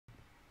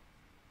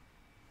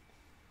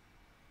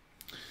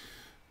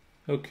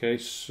Okay,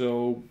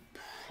 so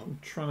I'm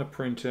trying to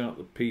print out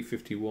the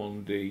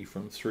P51D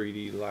from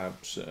 3D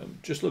Labs,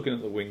 just looking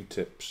at the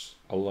wingtips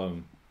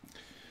alone.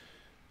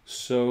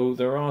 So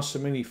there are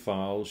some mini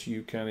files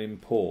you can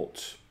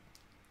import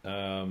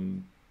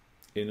in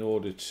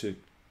order to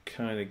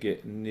kind of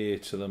get near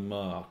to the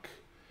mark.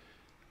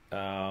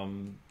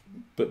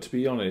 But to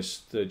be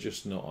honest, they're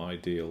just not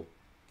ideal,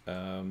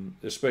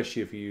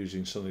 especially if you're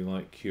using something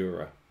like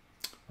Cura.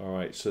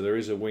 Alright, so there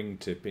is a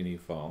wingtip ini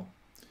file.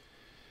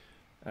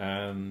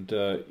 And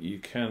you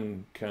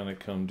can kind of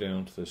come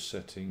down to the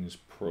settings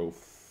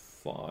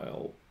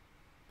profile,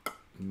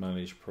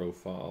 manage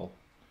profile,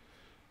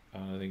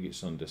 and I think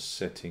it's under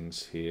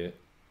settings here,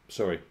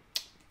 sorry,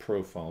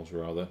 profiles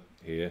rather,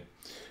 here,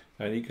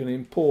 and you can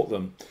import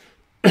them.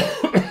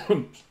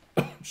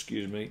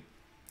 Excuse me.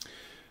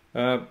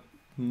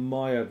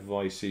 My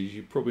advice is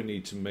you probably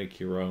need to make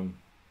your own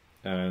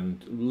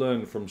and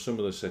learn from some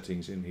of the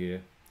settings in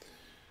here.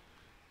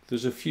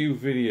 There's a few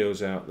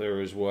videos out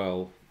there as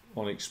well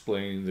on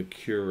explaining the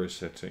Cura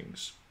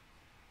settings,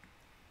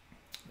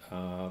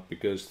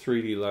 because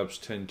 3D Labs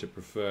tend to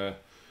prefer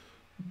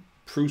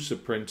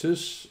Prusa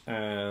printers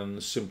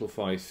and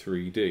Simplify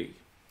 3D.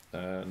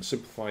 And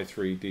Simplify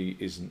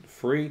 3D isn't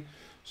free,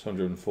 it's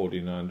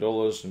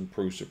 $149, and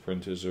Prusa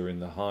printers are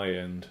in the high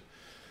end,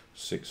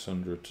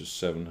 $600 to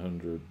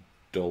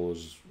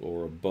 $700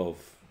 or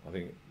above. I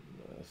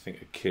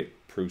think a kit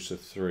Prusa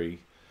 3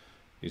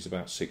 is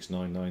about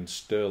 $699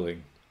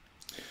 sterling.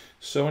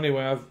 So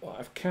anyway,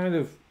 I've kind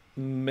of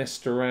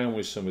messed around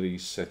with some of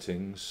these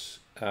settings,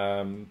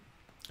 and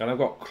I've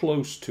got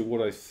close to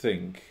what I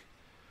think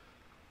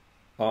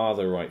are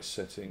the right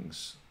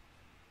settings.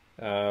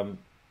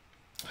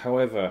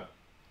 However,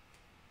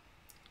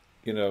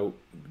 you know,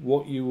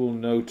 what you will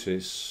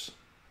notice,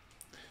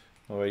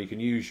 or you can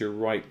use your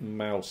right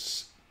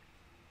mouse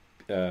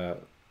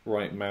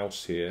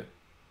here,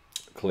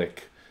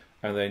 click,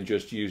 and then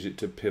just use it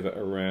to pivot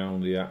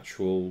around the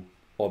actual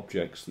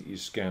objects that you're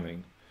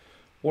scanning.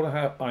 What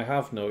I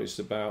have noticed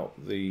about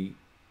the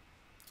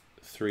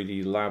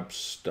 3D Labs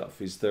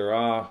stuff is there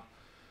are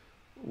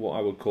what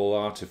I would call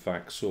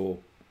artifacts or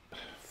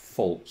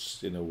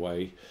faults in a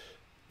way.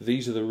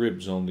 These are the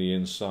ribs on the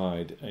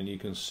inside, and you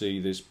can see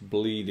this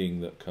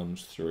bleeding that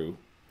comes through,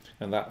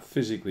 and that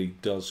physically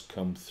does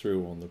come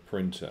through on the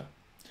printer.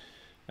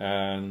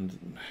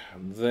 And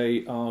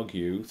they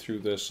argue through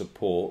their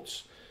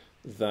supports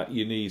that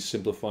you need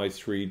Simplify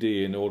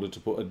 3D in order to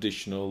put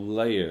additional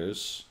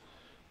layers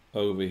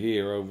over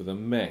here over the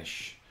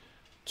mesh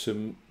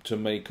to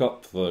make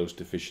up for those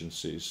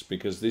deficiencies,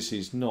 because this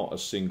is not a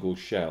single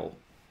shell.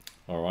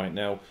 Alright,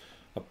 now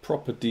a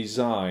proper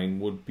design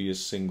would be a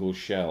single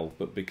shell,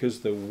 but because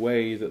the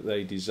way that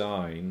they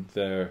design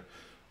their,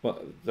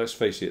 well, let's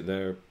face it,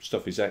 their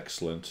stuff is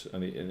excellent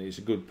and it's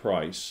a good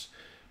price,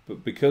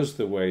 but because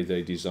the way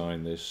they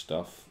design this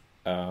stuff,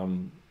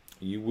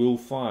 you will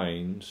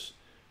find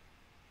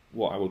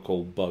what I would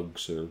call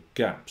bugs or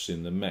gaps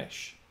in the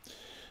mesh.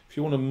 If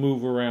you want to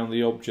move around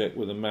the object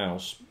with a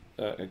mouse,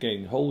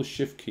 again, hold the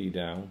shift key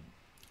down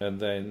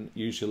and then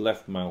use your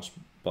left mouse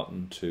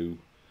button to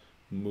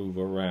move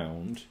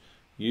around.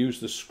 Use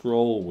the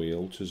scroll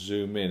wheel to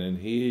zoom in, and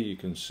here you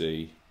can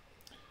see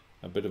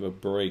a bit of a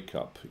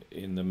breakup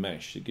in the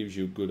mesh. It gives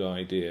you a good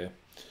idea.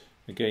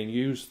 Again,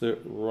 use the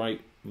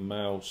right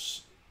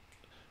mouse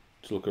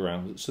to look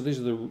around. So these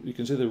are you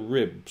can see the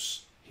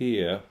ribs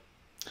here,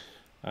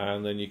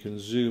 and then you can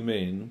zoom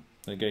in.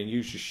 Again,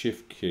 use your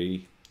shift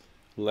key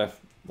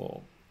left,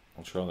 well,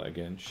 I'll try that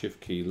again,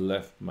 shift key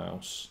left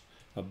mouse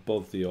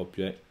above the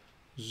object,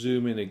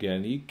 zoom in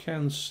again. You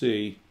can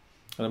see,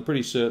 and I'm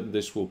pretty certain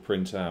this will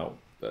print out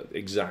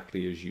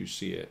exactly as you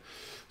see it.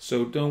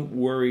 So don't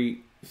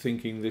worry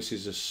thinking this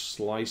is a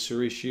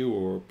slicer issue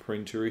or a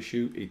printer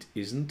issue. It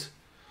isn't.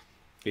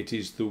 It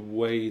is the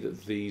way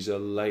that these are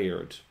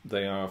layered.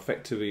 They are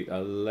effectively a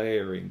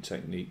layering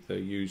technique they're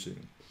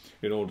using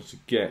in order to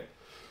get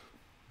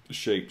the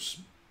shapes,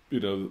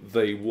 you know,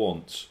 they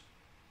want.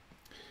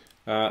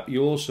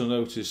 You'll also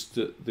notice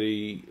that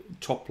the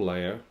top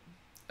layer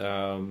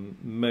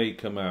may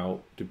come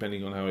out,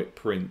 depending on how it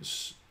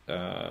prints,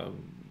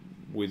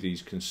 with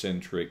these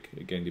concentric,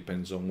 again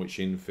depends on which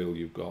infill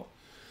you've got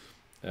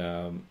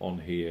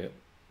on here,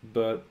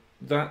 but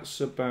that's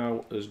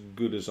about as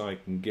good as I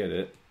can get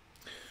it.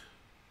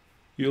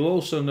 You'll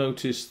also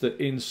notice that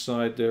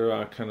inside there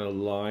are kind of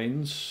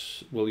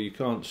lines. Well, you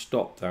can't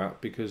stop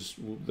that because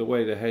the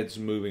way the head's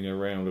moving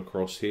around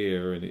across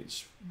here, and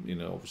it's, you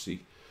know, obviously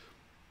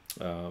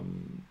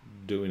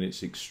doing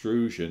its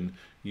extrusion,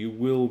 you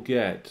will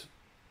get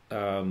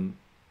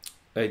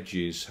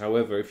edges.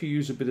 However, if you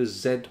use a bit of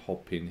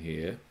Z-hop in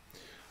here,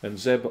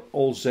 and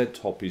all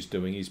Z-hop is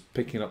doing is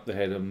picking up the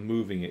head and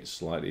moving it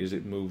slightly as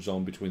it moves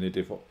on between the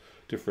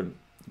different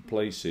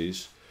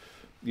places,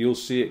 you'll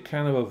see it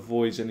kind of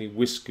avoids any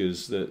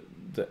whiskers that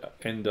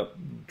end up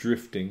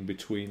drifting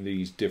between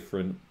these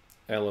different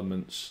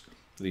elements,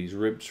 these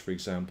ribs for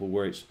example,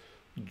 where it's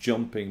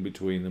jumping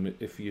between them.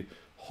 If you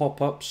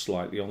hop up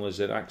slightly on the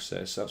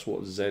Z-axis, that's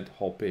what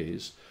Z-hop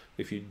is,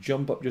 if you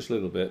jump up just a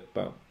little bit,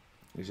 about,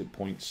 is it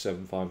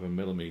 0.75 of a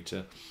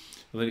millimeter,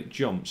 and then it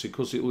jumps,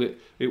 because it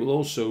will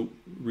also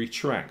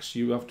retract. So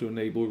you have to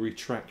enable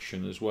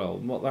retraction as well.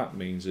 And what that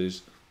means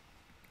is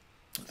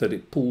that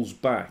it pulls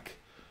back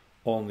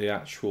on the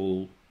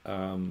actual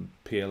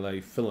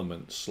PLA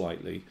filament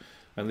slightly,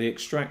 and the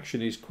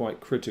extraction is quite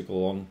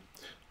critical. On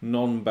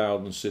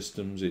non-Bowden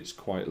systems it's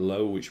quite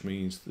low, which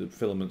means the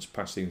filament's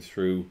passing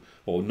through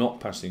or not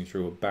passing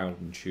through a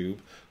Bowden tube.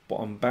 But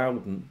on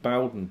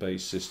Bowden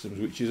based systems,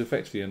 which is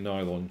effectively a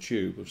nylon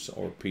tube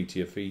or a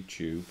PTFE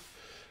tube,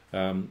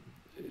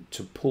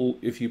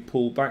 if you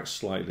pull back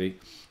slightly,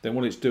 then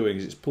what it's doing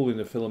is it's pulling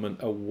the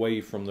filament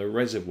away from the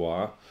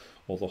reservoir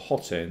or the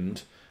hot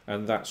end,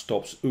 and that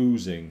stops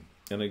oozing.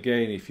 And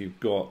again, if you've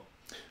got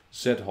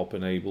Z-hop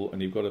enable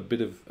and you've got a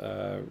bit of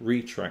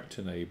retract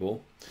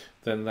enable,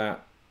 then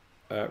that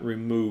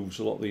removes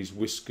a lot of these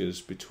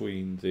whiskers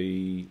between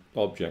the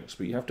objects.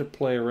 But you have to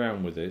play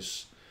around with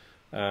this,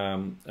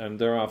 and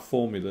there are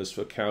formulas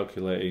for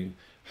calculating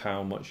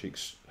how much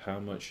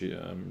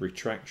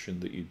retraction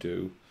that you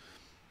do,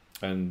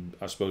 and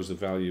I suppose the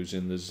values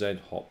in the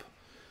Z-hop.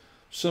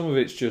 Some of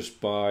it's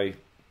just by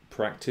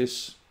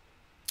practice,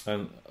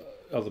 and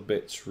other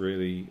bits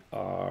really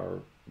are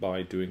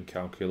by doing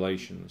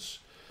calculations.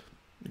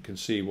 You can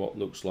see what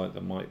looks like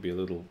there might be a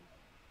little,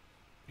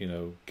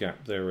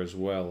 gap there as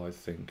well, I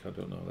think. I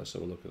don't know, let's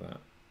have a look at that.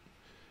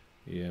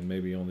 Yeah,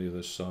 maybe on the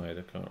other side.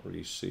 I can't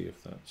really see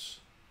if that's,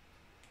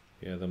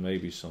 yeah, there may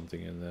be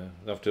something in there.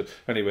 I'll have to,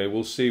 anyway,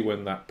 we'll see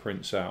when that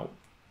prints out.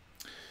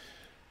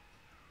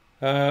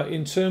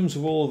 In terms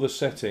of all of the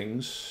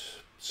settings,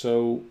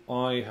 so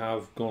I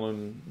have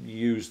gone and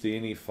used the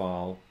ini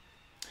file.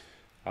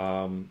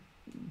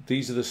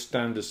 These are the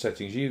standard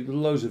settings. You have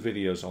loads of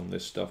videos on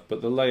this stuff,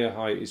 but the layer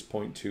height is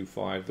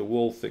 0.25, the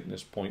wall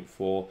thickness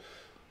 0.4,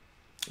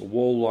 the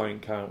wall line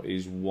count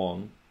is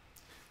 1.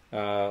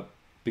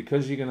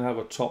 Because you're going to have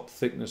a top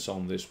thickness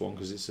on this one,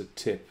 because it's a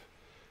tip,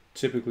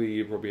 typically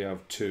you probably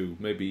have 2.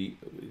 Maybe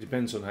it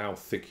depends on how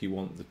thick you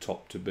want the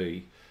top to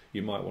be.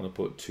 You might want to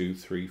put 2,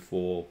 3,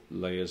 4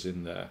 layers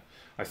in there.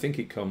 I think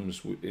it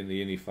comes in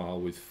the ini file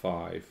with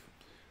 5,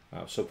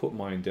 so put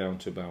mine down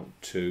to about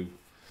 2.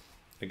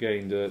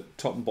 Again, the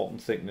top and bottom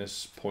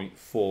thickness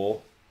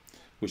 0.4,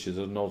 which is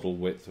a nozzle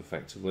width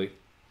effectively.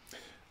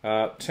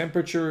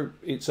 Temperature,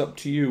 it's up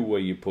to you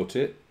where you put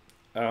it.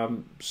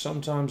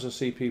 Sometimes I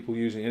see people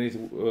using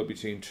anything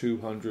between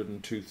 200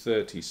 and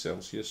 230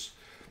 Celsius.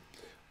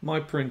 My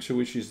printer,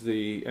 which is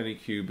the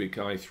Anycubic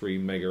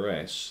i3 Mega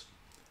S,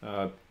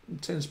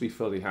 tends to be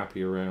fairly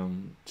happy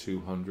around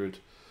 200.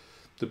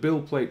 The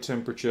build plate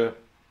temperature,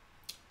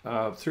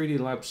 3D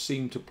Labs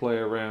seem to play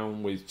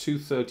around with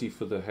 230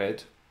 for the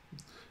head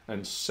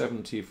and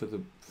 70 for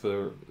the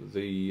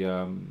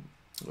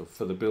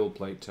build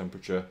plate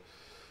temperature.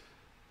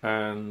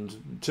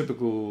 And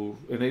typical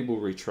enable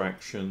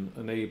retraction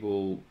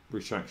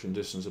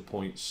distance of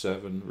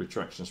 0.7,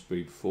 retraction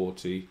speed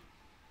 40.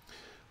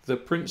 The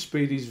print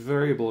speed is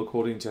variable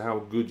according to how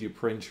good your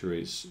printer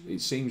is. It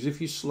seems if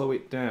you slow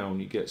it down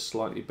you get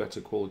slightly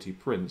better quality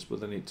prints, but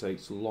then it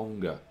takes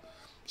longer.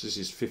 So this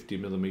is 50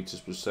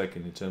 millimeters per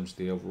second in terms of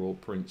the overall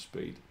print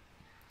speed.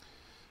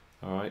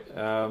 Alright,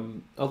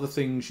 other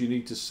things you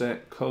need to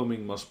set: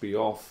 combing must be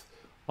off.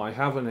 I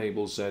have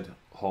enabled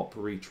Z-hop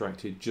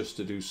retracted just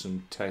to do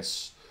some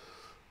tests,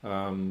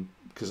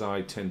 because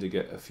I tend to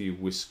get a few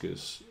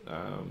whiskers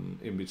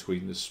in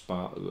between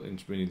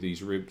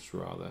these ribs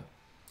rather.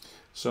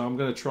 So I'm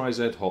going to try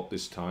Z-hop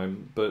this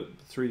time,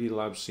 but 3D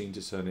Labs seem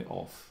to turn it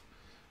off.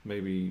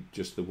 Maybe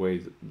just the way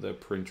that the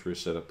printer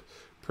is set up.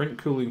 Print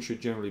cooling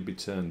should generally be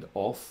turned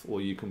off,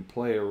 or you can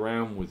play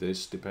around with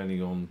this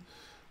depending on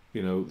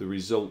the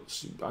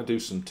results. I do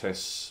some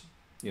tests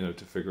to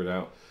figure it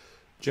out.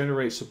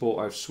 Generate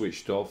support I've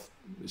switched off.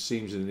 It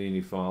seems in the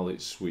ini file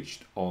it's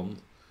switched on,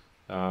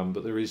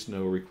 but there is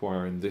no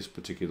requiring this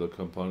particular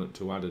component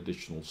to add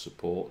additional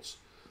supports,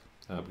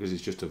 because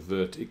it's just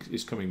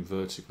it's coming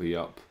vertically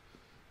up,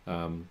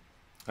 and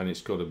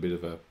it's got a bit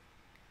of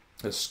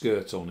a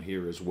skirt on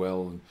here as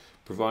well. And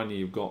providing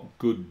you've got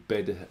good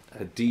bed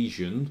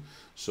adhesion,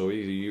 so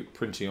either you're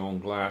printing on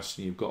glass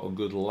and you've got a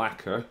good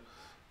lacquer,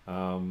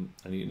 and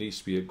it needs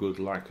to be a good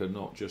lacquer,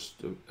 not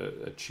just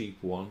a cheap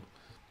one.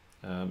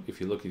 If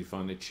you're lucky to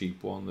find a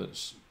cheap one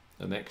that's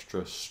an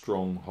extra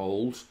strong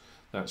hold,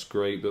 that's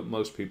great, but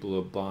most people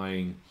are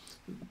buying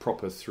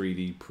proper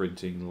 3D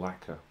printing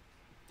lacquer.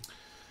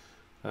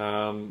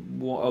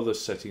 What other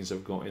settings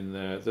I've got in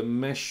there? The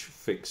mesh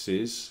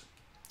fixes,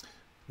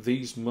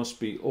 these must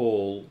be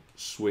all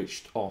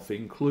switched off,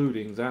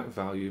 including that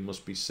value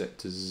must be set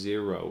to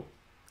 0.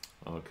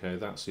 Okay,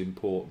 that's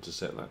important to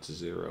set that to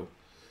 0,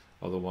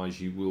 otherwise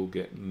you will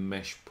get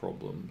mesh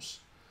problems.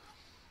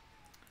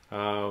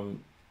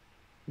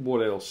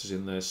 What else is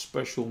in there?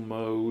 Special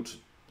mode,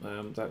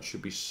 that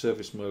should be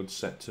service mode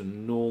set to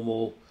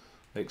normal.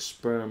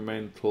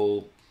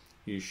 Experimental,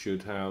 you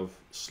should have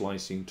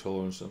slicing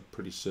tolerance. I'm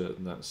pretty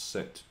certain that's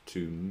set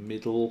to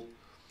middle.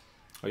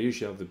 I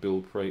usually have the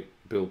build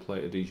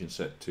plate adhesion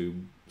set to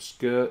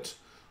skirt,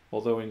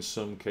 although in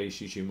some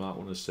cases you might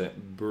want to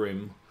set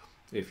brim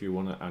if you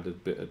want to add a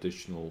bit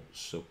additional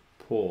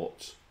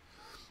support.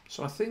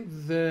 So I think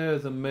they're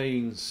the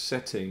main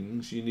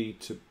settings you need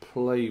to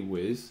play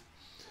with.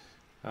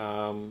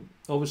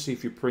 Obviously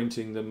if you're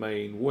printing the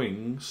main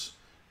wings,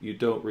 you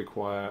don't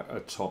require a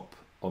top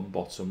and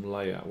bottom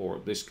layer, or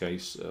in this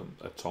case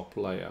a top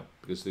layer,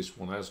 because this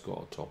one has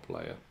got a top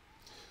layer,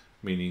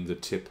 meaning the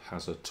tip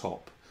has a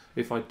top.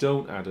 If I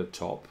don't add a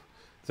top,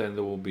 then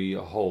there will be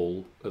a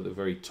hole at the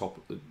very top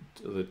of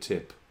the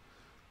tip.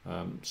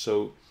 And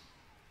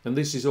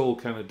this is all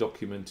kind of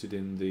documented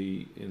in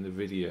the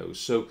videos.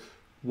 So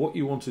what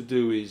you want to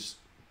do is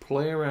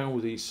play around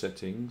with these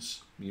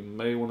settings. You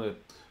may want to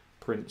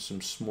print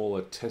some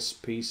smaller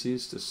test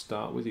pieces to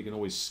start with. You can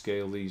always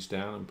scale these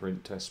down and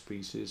print test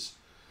pieces.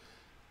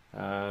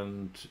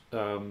 And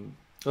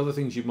other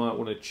things you might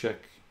want to check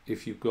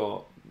if you've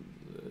got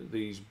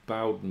these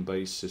Bowden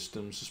based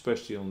systems,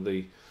 especially on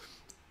the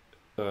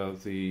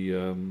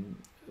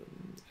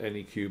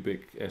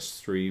Anycubic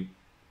S3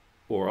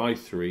 or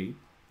i3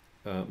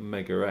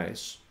 Mega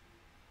S,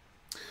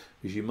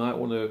 is you might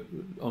want to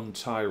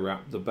untie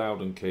wrap the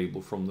Bowden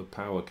cable from the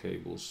power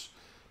cables,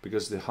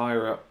 because the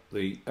higher up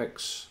the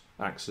X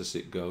axis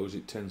it goes,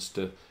 it tends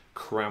to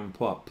cramp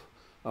up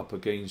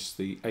against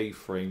the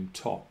A-frame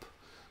top.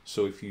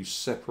 So if you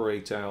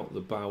separate out the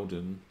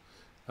Bowden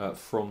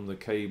from the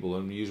cable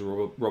and use a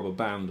rubber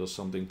band or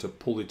something to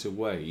pull it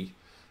away,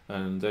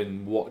 and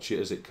then watch it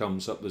as it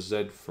comes up the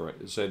Z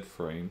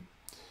frame,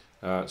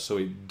 so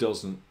it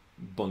doesn't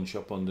bunch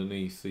up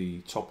underneath the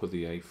top of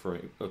the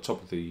A-frame, or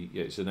top of the,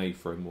 yeah, it's an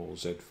A-frame or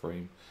Z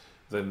frame,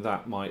 then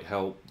that might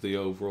help the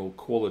overall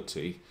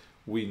quality.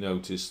 We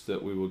noticed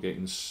that we were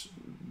getting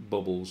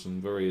bubbles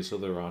and various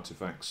other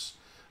artifacts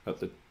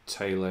at the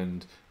tail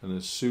end, and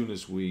as soon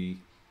as we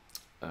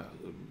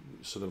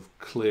sort of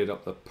cleared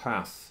up the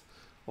path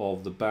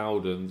of the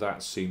Bowden,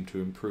 that seemed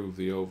to improve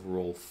the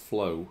overall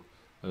flow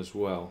as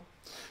well.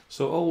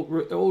 So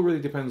it all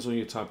really depends on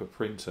your type of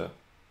printer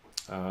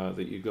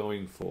that you're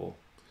going for.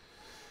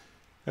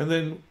 And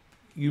then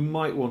you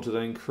might want to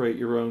then create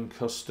your own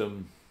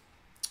custom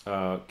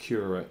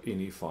Cura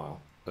ini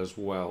file as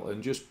well,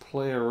 and just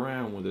play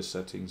around with the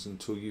settings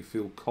until you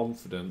feel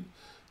confident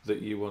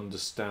that you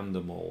understand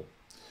them all.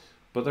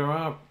 But there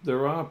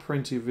are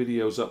plenty of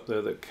videos up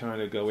there that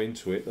kind of go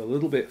into it a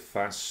little bit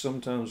fast.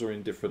 Sometimes are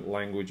in different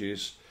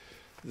languages.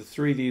 The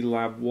 3D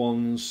Lab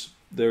ones,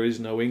 there is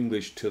no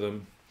English to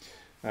them,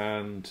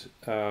 and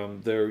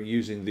they're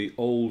using the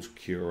old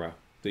Cura.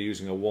 They're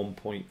using a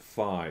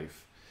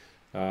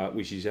 1.5,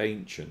 which is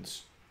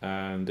ancient,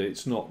 and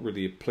it's not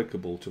really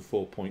applicable to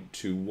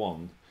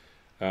 4.21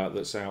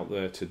 that's out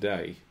there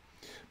today.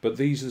 But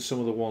these are some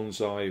of the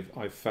ones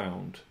I've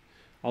found.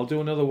 I'll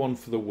do another one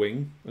for the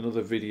wing,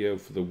 another video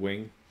for the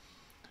wing,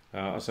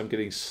 as I'm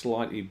getting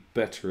slightly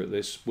better at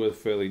this. We're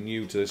fairly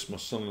new to this. My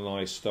son and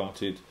I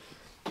started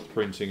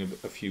printing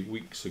a few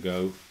weeks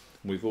ago.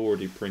 We've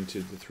already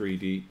printed the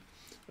 3D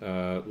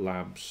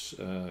Labs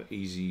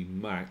Easy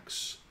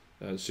Max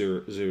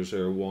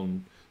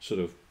 001 sort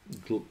of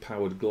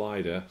powered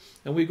glider,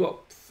 and we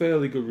got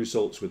fairly good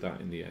results with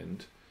that in the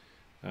end.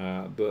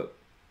 But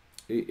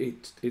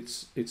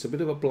it's a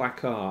bit of a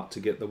black art to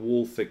get the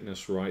wall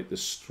thickness right, the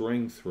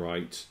strength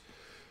right,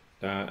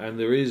 and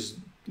there is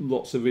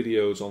lots of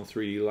videos on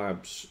 3D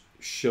Labs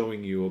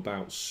showing you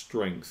about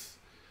strength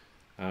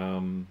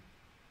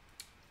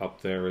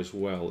up there as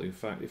well. In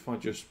fact, if I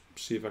just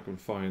see if I can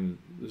find,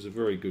 there's a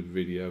very good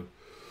video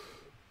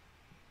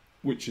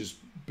which has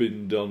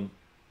been done.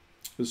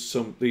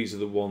 These are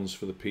the ones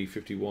for the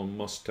P51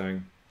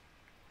 Mustang,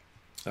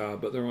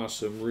 but there are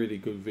some really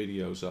good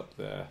videos up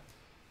there.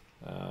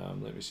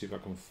 Let me see if I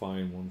can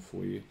find one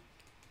for you.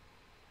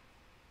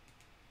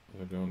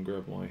 I'll go and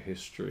grab my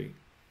history,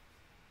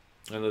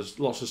 and there's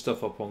lots of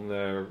stuff up on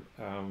their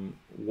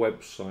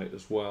website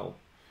as well.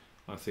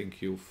 I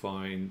think you'll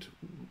find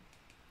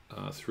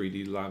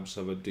 3D Labs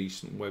have a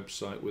decent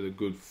website with a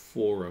good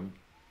forum,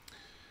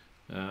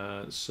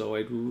 so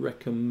I'd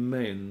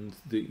recommend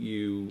that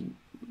you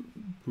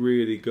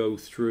really go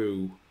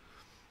through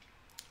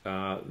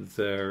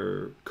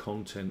their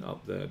content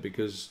up there,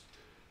 because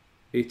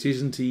it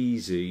isn't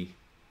easy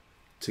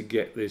to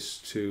get this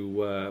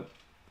to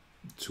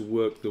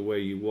work the way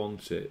you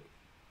want it.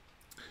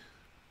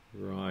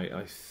 Right,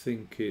 I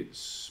think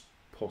it's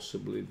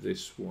possibly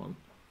this one.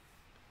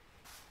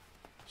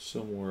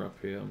 Somewhere up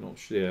here, I'm not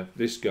sure. Yeah,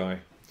 this guy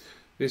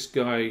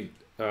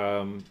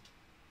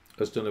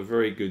has done a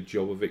very good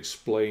job of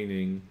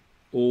explaining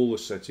all the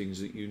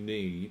settings that you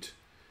need.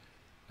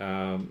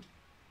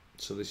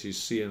 So this is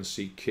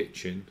CNC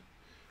Kitchen.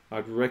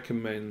 I'd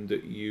recommend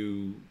that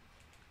you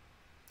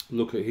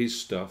look at his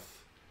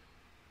stuff,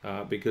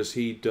 because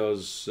he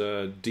does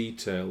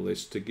detail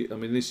this to get. I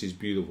mean, this is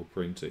beautiful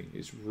printing.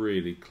 It's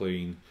really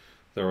clean.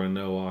 There are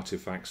no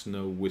artifacts,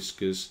 no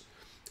whiskers.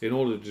 In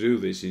order to do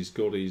this, he's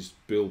got his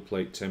build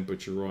plate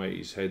temperature right,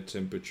 his head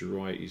temperature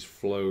right, his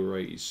flow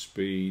rate, his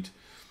speed.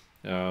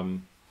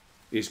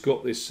 He's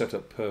got this set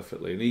up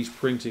perfectly, and he's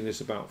printing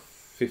this about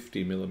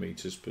 50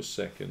 millimeters per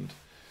second,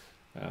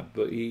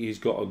 but he's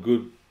got a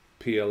good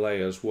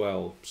PLA as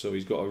well, so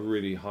he's got a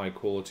really high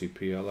quality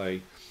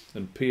PLA,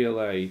 and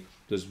PLA,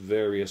 there's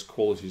various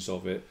qualities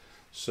of it,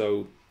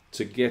 so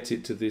to get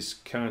it to this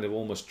kind of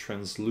almost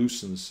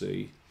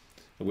translucency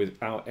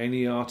without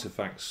any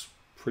artifacts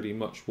pretty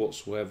much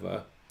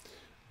whatsoever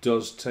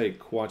does take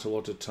quite a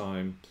lot of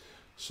time.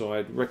 So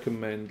I'd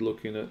recommend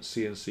looking at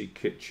CNC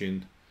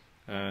Kitchen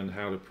and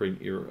How to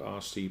Print Your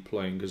RC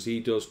Plane, because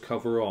he does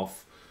cover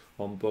off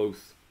on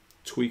both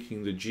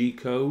tweaking the G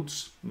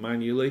codes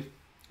manually,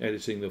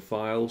 editing the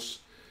files,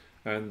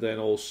 and then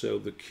also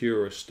the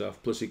Cura stuff.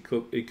 Plus he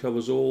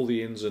covers all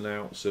the ins and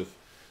outs of,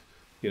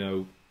 you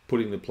know,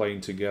 putting the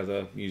plane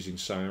together using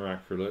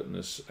cyanoacrylate and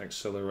this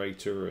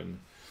accelerator, and,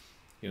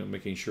 you know,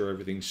 making sure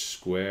everything's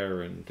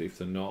square, and if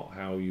they're not,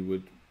 how you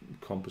would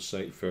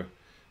compensate for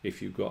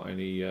if you've got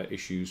any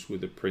issues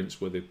with the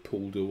prints where they've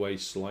pulled away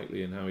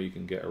slightly, and how you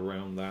can get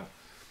around that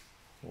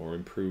or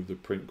improve the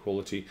print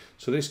quality.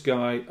 So this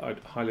guy I'd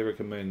highly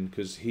recommend,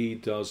 because he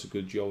does a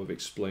good job of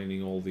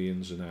explaining all the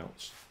ins and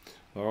outs.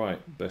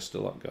 Alright, best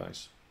of luck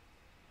guys.